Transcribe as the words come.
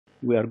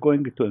we are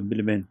going to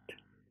implement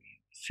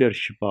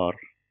search bar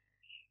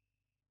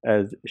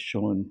as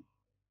shown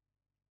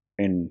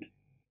in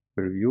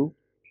preview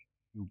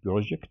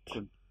project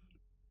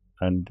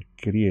and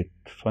create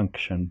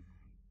function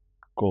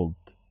called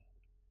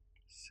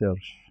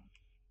search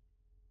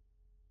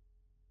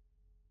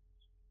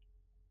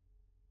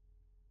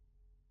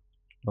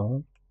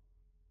bar.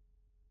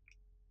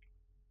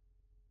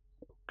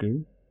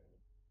 Okay,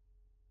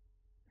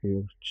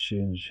 here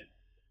change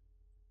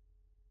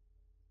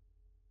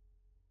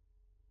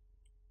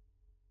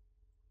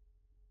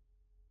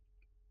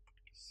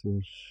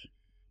search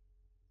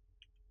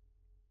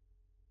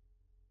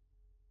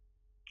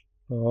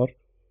bar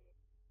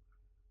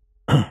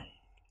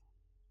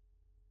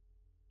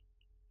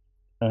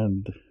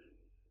and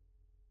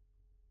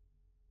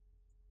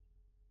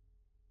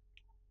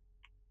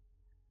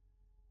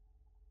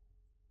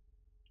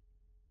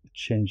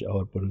change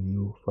our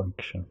preview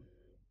function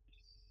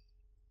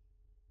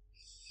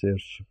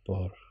search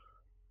bar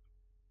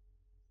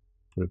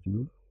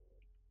preview.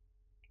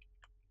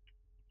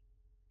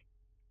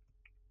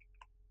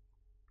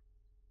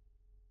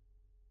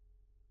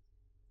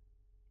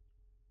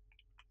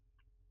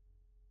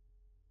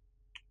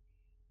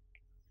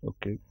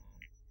 Okay,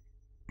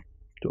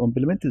 to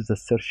implement the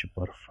search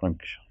bar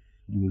function,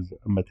 use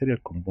a material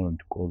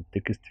component called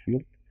text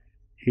field.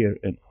 Here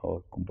in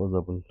our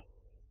composable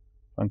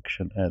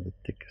function, add a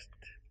text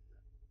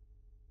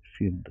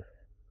field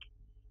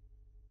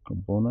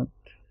component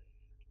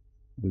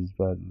with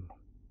value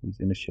with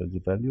initial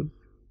values.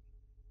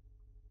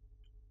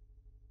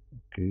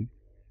 Okay,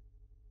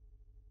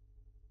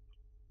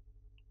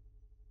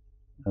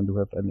 and we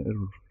have an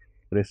error.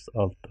 Press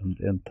Alt and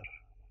Enter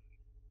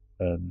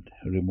and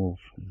remove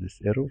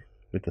this error.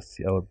 Let us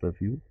see our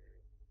preview.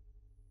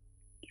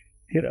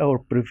 Here our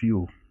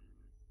preview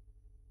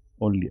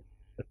only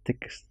a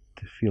text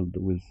field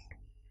with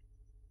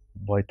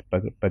white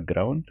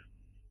background.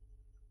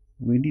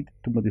 We need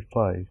to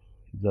modify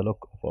the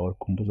look of our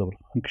composable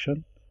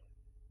function.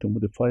 To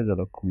modify the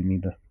look, we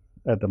need to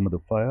add a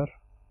modifier.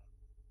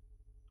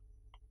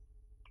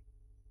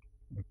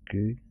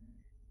 Okay,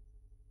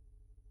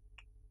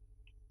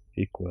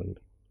 equal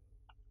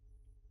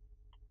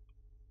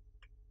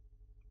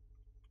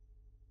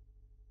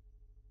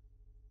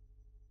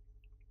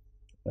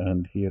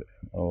and here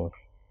in our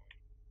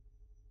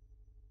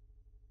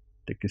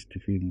text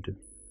field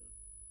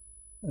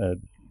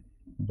add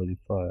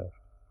modifier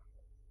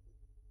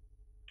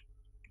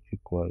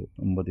equal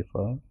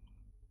modifier.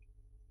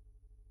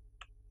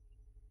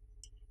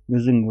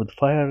 Using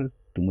modifier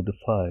to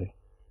modify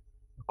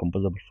a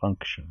composable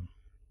function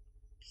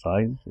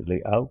size,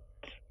 layout,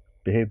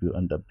 behavior,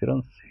 and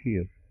appearance.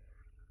 Here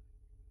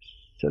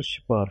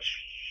search bar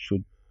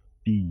should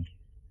be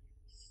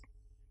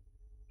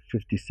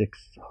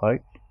 56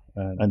 height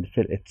and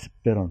fill its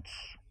appearance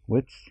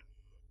width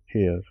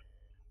here,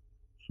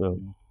 so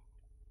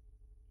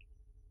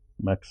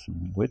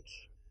maximum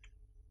width.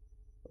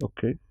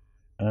 Okay,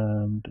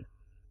 and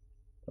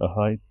a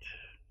height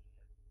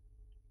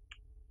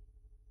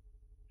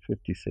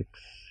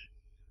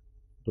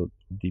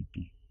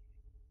 56.dp.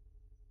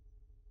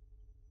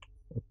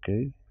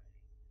 Okay,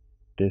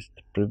 test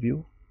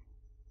preview.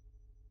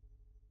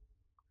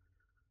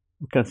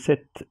 We can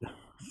set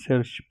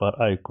search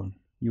bar icon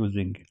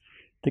using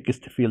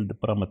text field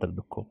parameter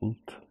called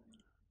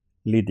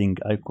leading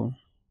icon.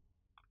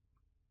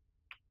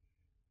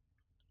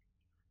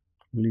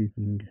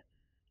 Leading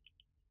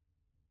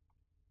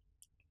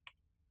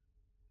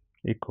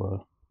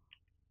equal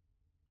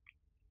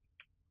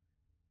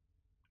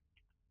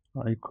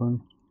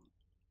icon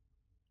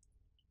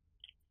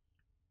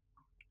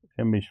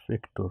image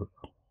vector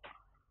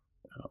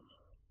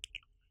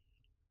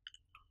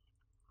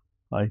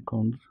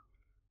icons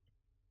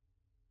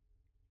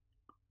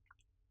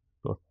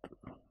dot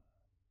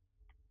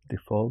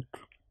default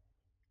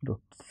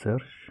dot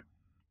search.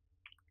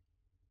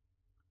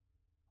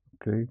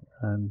 Okay,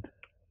 and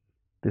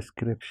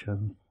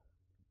description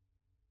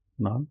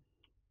none.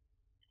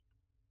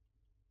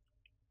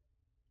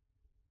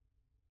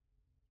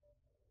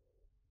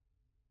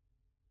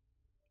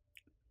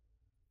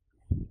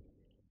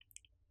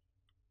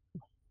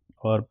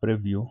 Our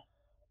preview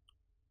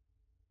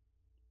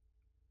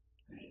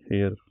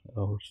here,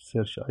 our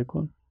search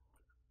icon.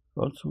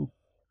 Also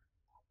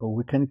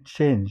we can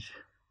change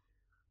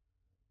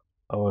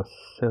our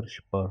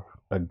search bar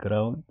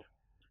background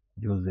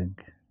using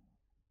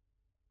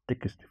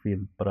text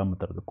field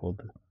parameter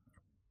called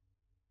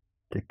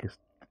text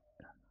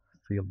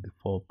field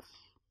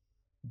defaults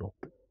dot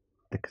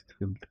text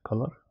field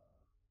color.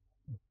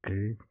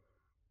 Okay,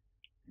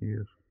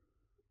 here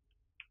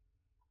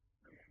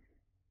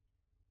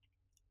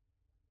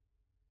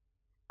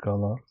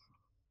color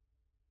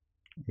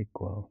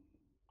equal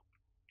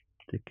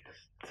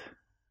text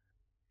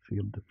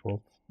field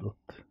defaults dot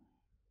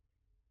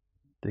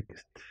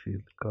text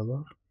field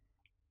color,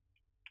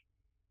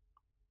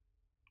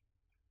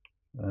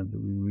 and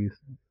we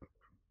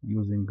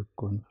using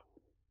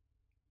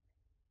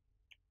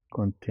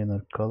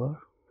container color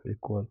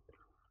equal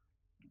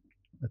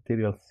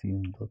material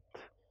scene dot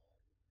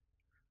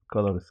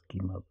color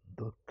schema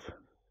dot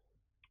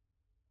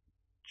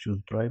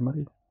choose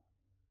primary.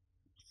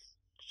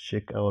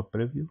 Check our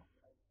preview.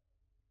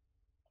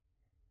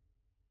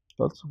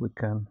 Also, we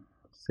can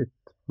set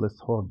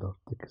placeholder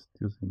text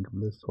using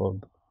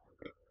placeholder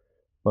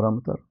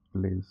parameter.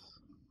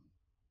 Placeholder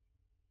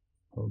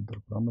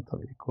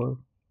parameter equal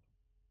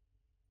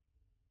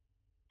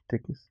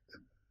text,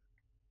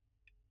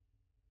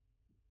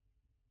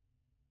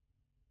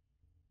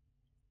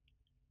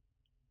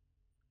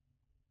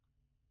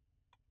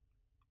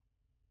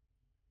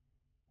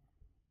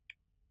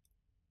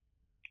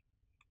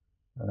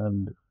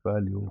 and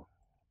value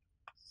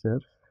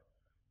serve.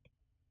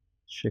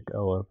 Check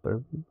our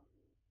preview.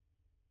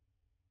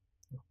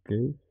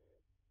 Okay,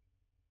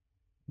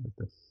 let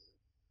us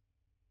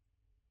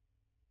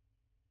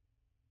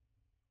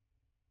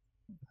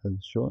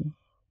as shown.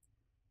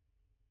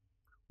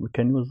 We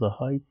can use the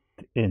height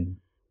in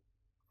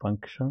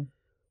function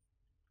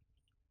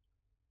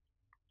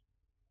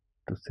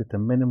to set a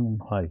minimum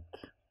height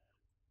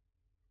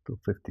to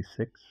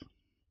 56,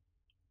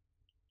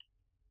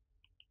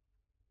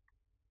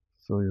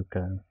 so you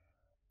can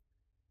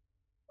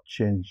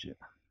change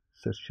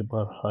search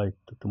bar height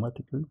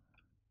automatically.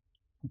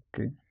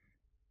 Okay.